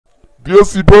The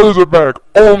SC brothers are back!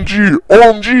 OMG!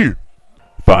 OMG!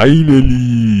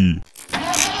 Finally!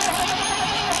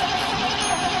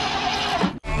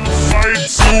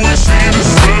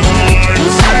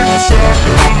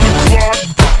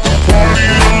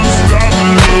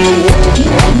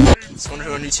 Just wonder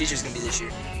who our new teacher's gonna be this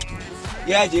year.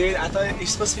 Yeah, dude, I thought you're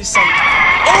supposed to be some.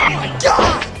 Oh my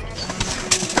god!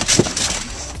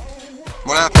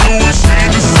 What happened?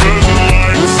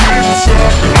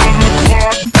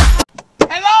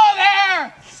 Hello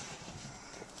there!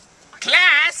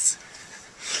 Class?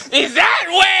 Is that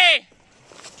way?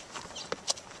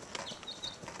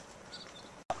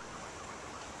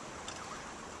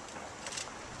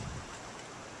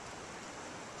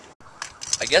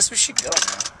 I guess we should go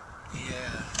now.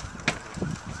 Yeah.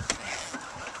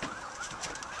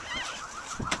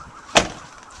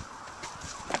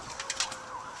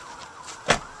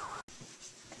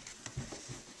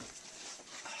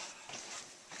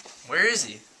 Where is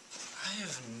he? I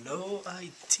have no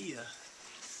idea.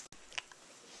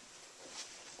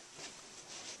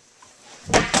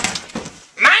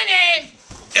 My name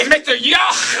is Mr.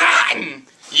 Johan!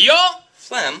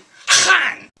 Flem?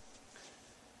 Johan!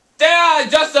 There are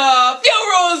just a few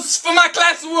rules for my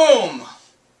classroom.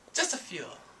 Just a few.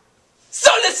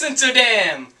 So listen to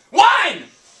them. 1!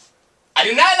 I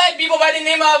do not like people by the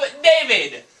name of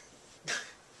David.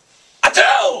 2!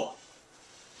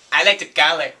 I like the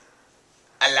color.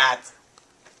 A lot.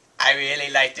 I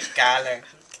really like the color.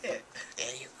 Okay.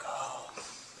 There you go.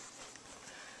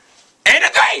 And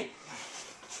 3!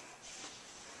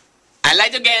 I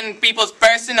like to get in people's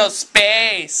personal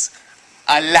space.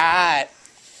 A lot.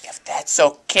 If that's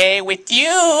okay with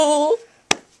you.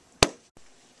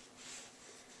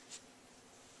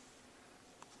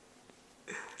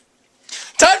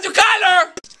 Time to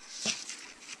color!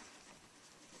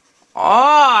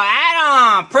 Oh,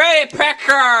 Adam, pretty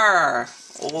picker.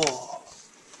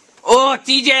 Oh,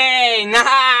 TJ,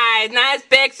 nice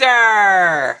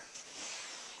picture.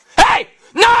 Hey,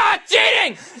 no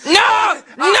cheating! No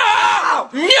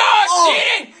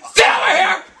cheating! Sit over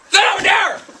here! Sit over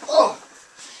there! Oh!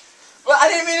 Well, I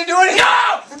didn't mean to do anything!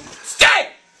 No! Stay!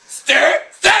 Stay!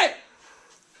 Stay!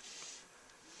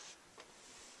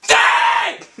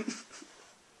 Stay!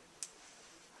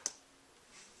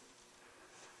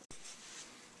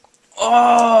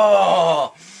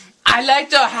 Oh, I like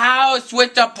the house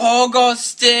with the pogo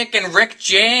stick and Rick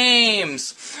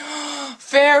James.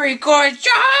 Very good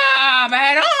job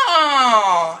at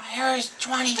all. Here's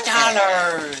 $20.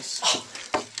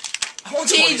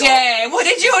 TJ, what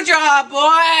did you draw,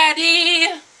 buddy?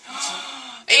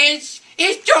 It's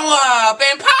tulip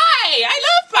and pie. I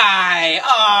love pie.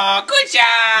 Oh, good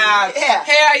job. Yeah.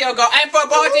 Here you go. And for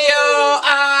both of you,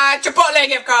 Chipotle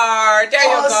gift card. There you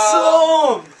go.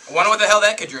 Awesome! I wonder what the hell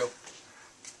that kid drew.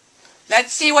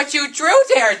 Let's see what you drew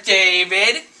there,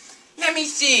 David. Let me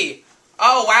see.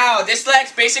 Oh, wow. This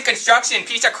lacks basic construction.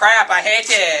 Piece of crap. I hate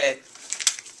it.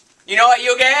 You know what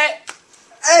you get?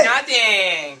 Hey!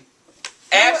 Nothing.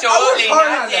 I Absolutely worked hard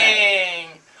on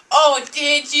nothing. Oh,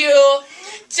 did you?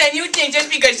 Then you think just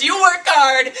because you work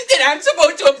hard that I'm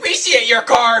supposed to appreciate your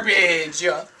garbage?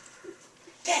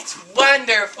 That's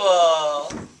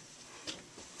wonderful.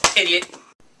 Idiot.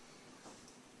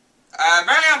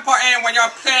 Very important when you're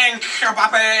playing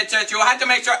puppets that you have to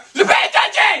make sure you pay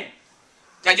attention!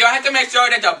 That you have to make sure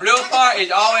that the blue part is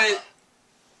always...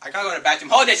 I gotta go to the bathroom.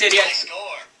 Hold this, idiot.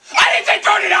 I didn't say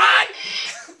turn it on!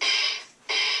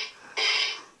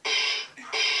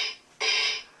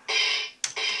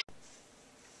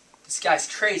 This guy's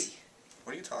crazy.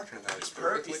 What are you talking about? It's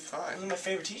Perfectly perfectly One fine. of my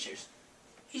favorite teachers.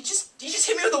 He just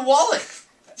hit me with a wallet.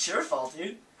 That's your fault,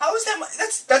 dude. How is that?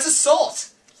 That's assault.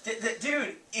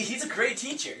 Dude, he's a great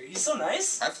teacher. He's so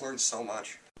nice. I've learned so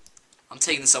much. I'm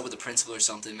taking this up with the principal or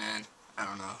something, man. I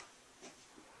don't know.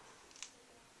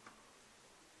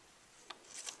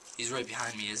 He's right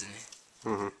behind me, isn't he?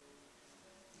 Mm-hmm.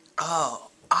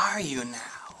 Oh, are you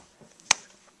now?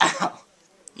 Ow.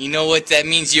 You know what that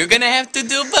means you're gonna have to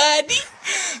do, buddy?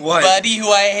 What? Buddy who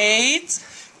I hate?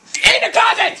 In the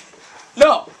closet!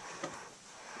 No!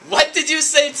 What did you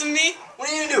say to me? What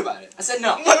are you gonna do about it? I said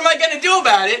no. What am I gonna do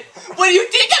about it? What do you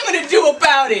think I'm gonna do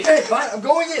about it? Hey, fine, I'm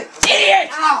going in. Idiot!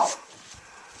 Ow!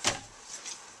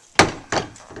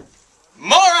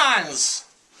 Morons!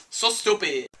 So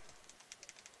stupid.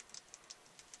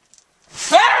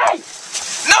 Hey!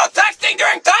 No texting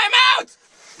during timeout!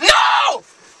 No!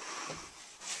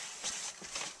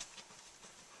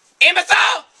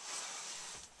 Imbecile!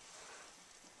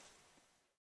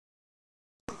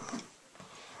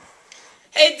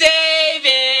 Hey,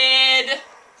 David!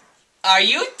 Are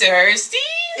you thirsty?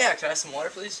 Yeah, can I have some water,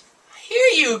 please?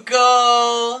 Here you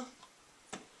go.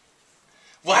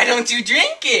 Why don't you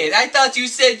drink it? I thought you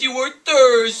said you were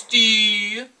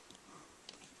thirsty.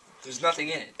 There's nothing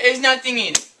in it. There's nothing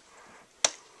in it.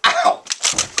 Ow!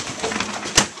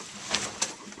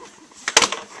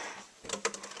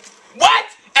 What?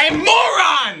 A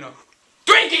moron!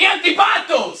 Drinking empty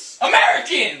bottles!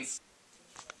 Americans!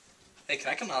 Hey, can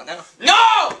I come out now?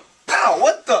 No! Ow,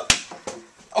 what the?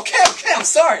 Okay, I'm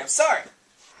sorry.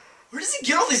 Where does he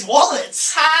get all these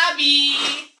wallets? Hobby!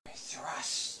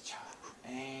 Thrust.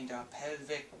 And a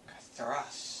pelvic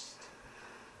thrust.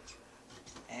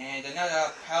 And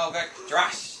another pelvic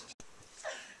thrust.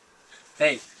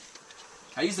 Hey,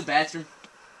 can I use the bathroom?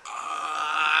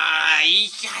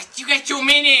 You got 2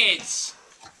 minutes!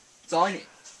 That's all I need.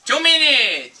 2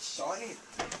 minutes! That's all I need.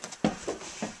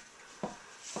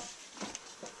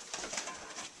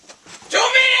 2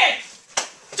 minutes!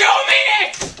 2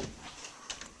 minutes!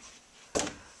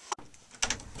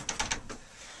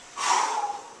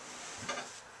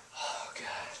 Oh,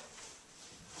 God.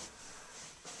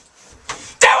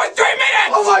 That was 3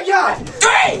 minutes! Oh, my God!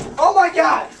 3! Oh, my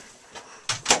God!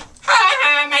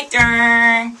 Ha, my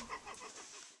turn!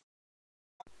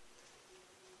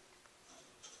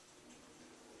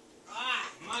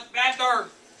 Much better.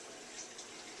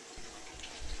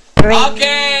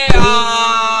 Okay,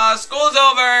 school's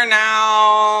over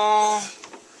now.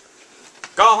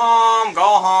 Go home, go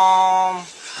home.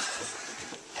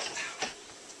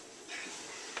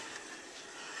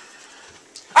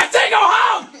 I say go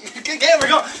home! Okay, we're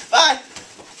going. Bye!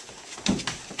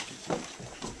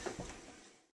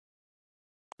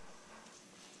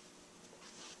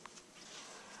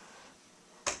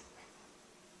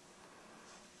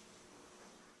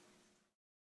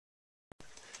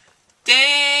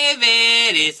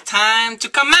 David, it's time to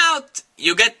come out.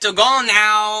 You get to go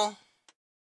now.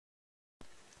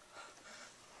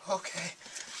 Okay.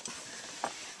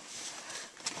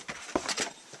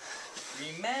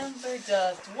 Remember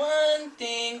just one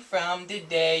thing from the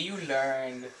day you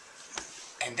learned.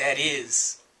 And that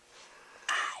is,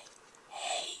 I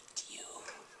hate you.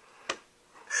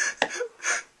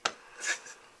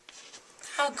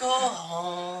 I'll go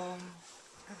home.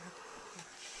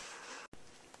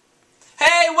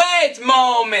 Hey, wait,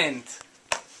 moment.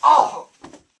 Oh!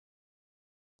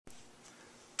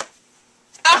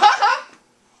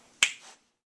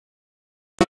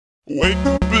 Wake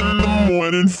up in the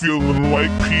morning feeling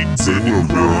like pizza.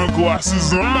 My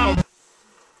glasses, I'm out.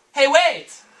 Hey,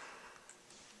 wait.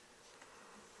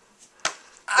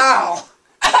 Ow!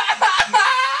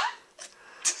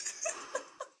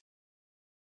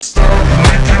 Stop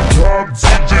making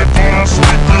top